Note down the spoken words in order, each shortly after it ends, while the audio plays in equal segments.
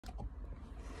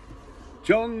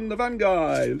John the van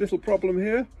guy. Little problem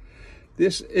here.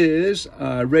 This is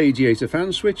a radiator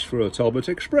fan switch for a Talbot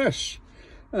Express,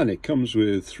 and it comes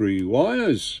with 3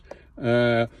 wires.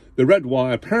 The red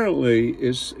wire apparently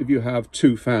is if you have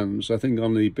 2 fans. I think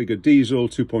on the bigger diesel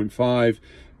 2.5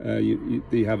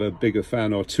 you have a bigger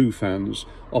fan or 2 fans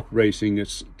operating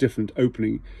at different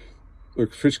opening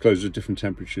or switch closes at different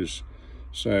temperatures.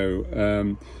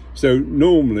 So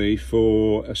normally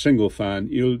for a single fan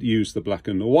you'll use the black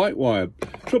and the white wire.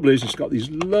 Trouble is, it's got these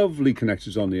lovely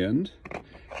connectors on the end,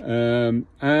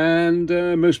 and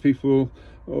most people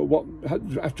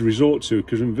have to resort to,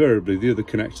 because invariably the other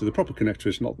connector, the proper connector,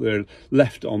 is not there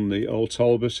left on the old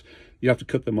Talbot. You have to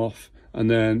cut them off and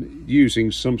then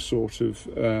using some sort of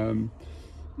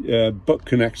butt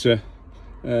connector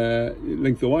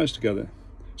link the wires together.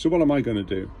 So what am I going to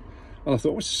do? Well, I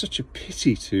thought, well, it's such a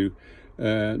pity to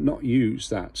not use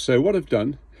that. So what I've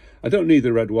done, I don't need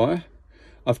the red wire.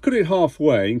 I've cut it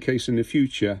halfway in case in the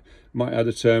future I might add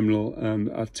a terminal and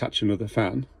attach another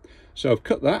fan. So I've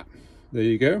cut that. There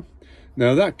you go.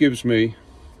 Now that gives me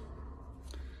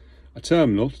a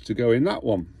terminal to go in that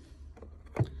one.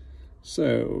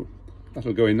 So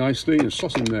that'll go in nicely and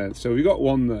slot in there. So we got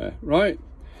one there, right?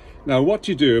 Now what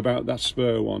do you do about that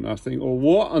spur one? I think, well,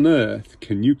 what on earth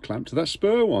can you clamp to that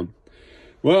spur one?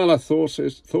 Well, I thought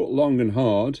long and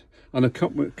hard, and I've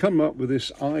come up with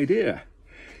this idea.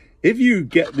 If you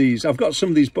get these, I've got some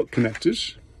of these butt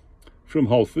connectors from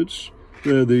Halfords.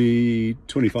 They're the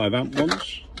 25 amp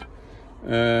ones.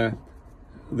 There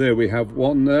we have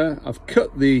one there. I've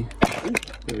cut the,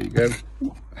 there we go.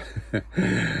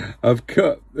 I've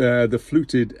cut the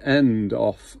fluted end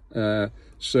off,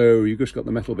 so you've just got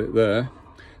the metal bit there.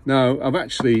 Now I've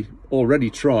actually already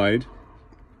tried.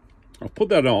 I've put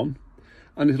that on,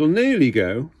 and it'll nearly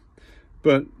go,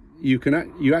 but you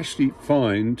actually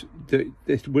find that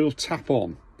it will tap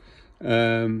on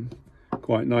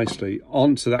quite nicely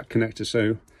onto that connector.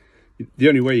 So the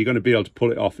only way you're going to be able to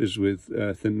pull it off is with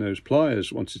thin nose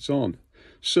pliers once it's on.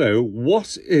 So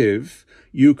what if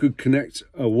you could connect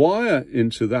a wire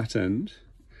into that end?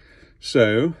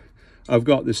 So I've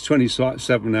got this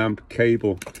 27 amp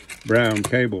cable, brown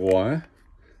cable wire,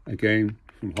 again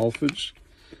from Halfords.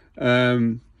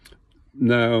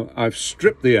 Now I've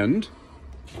stripped the end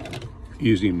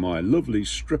using my lovely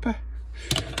stripper,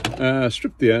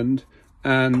 stripped the end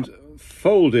and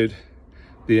folded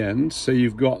the end, so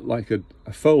you've got like a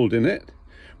fold in it,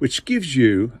 which gives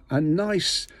you a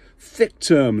nice thick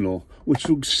terminal which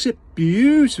will sit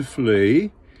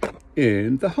beautifully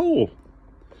in the hole.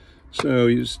 So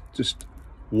you just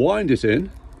wind it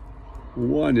in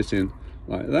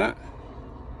like that.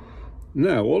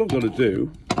 Now all I've got to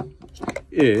do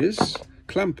is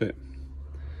clamp it.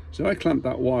 So I clamp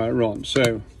that wire on.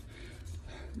 So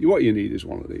what you need is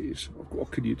one of these.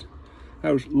 What could you do?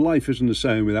 Life isn't the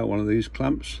same without one of these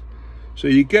clamps. So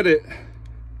you get it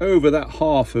over that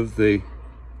half of the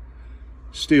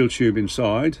steel tube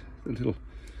inside, the little,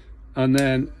 and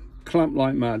then clamp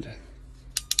like mad.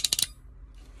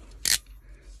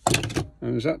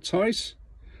 And is that tight?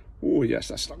 Oh yes,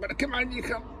 that's not going to come out. You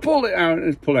can pull it out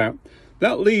and pull out.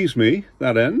 That leaves me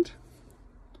that end.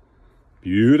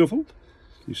 Beautiful.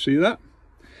 You see that?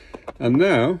 And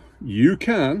now you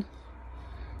can,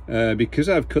 because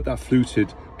I've cut that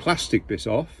fluted plastic bit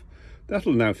off,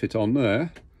 that'll now fit on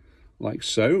there like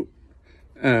so.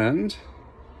 And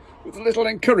with a little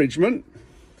encouragement,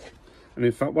 and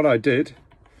in fact what I did,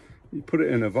 you put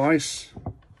it in a vise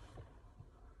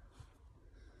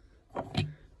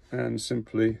and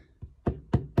simply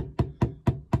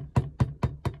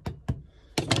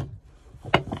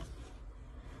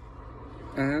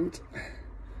and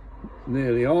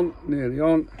nearly on.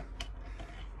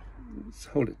 Let's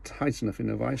hold it tight enough in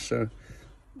the vise so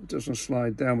it doesn't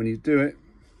slide down when you do it.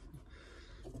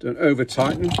 Don't over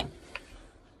tighten.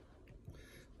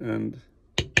 And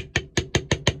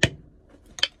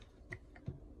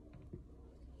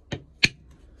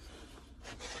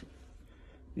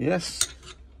yes.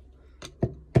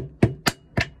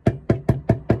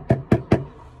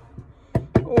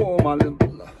 Oh,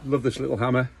 love this little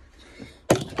hammer.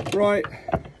 Right.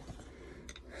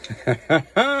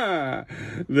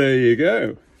 There you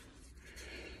go.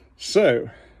 So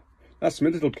that's my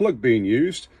little plug being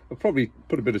used. I'll probably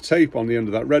put a bit of tape on the end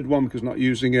of that red one because I'm not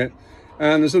using it,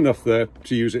 and there's enough there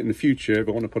to use it in the future if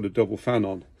I want to put a double fan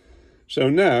on. So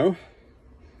now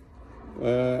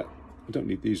I don't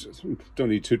need these, don't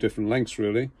need 2 different lengths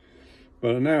really,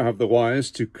 but I now have the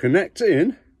wires to connect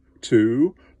in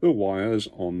to the wires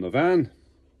on the van.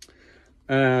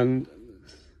 And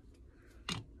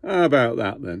how about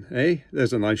that then, eh?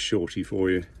 There's a nice shorty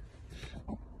for you.